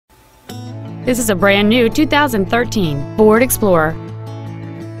This is a brand new 2013 Ford Explorer.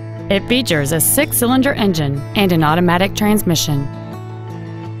 It features a 6-cylinder engine and an automatic transmission.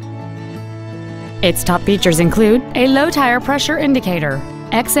 Its top features include a low tire pressure indicator,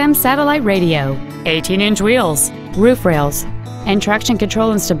 XM satellite radio, 18-inch wheels, roof rails, and traction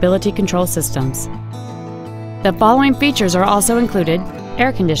control and stability control systems. The following features are also included: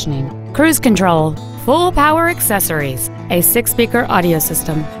 air conditioning, cruise control, full power accessories, a 6-speaker audio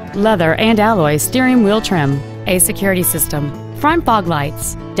system, leather and alloy steering wheel trim, a security system, front fog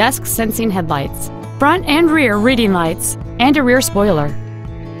lights, dusk sensing headlights, front and rear reading lights, and a rear spoiler.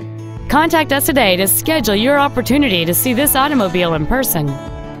 Contact us today to schedule your opportunity to see this automobile in person.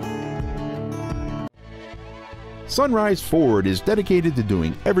 Sunrise Ford is dedicated to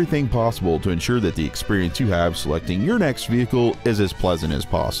doing everything possible to ensure that the experience you have selecting your next vehicle is as pleasant as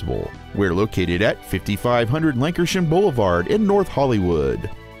possible. We're located at 5500 Lankershim Boulevard in North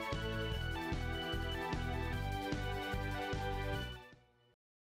Hollywood.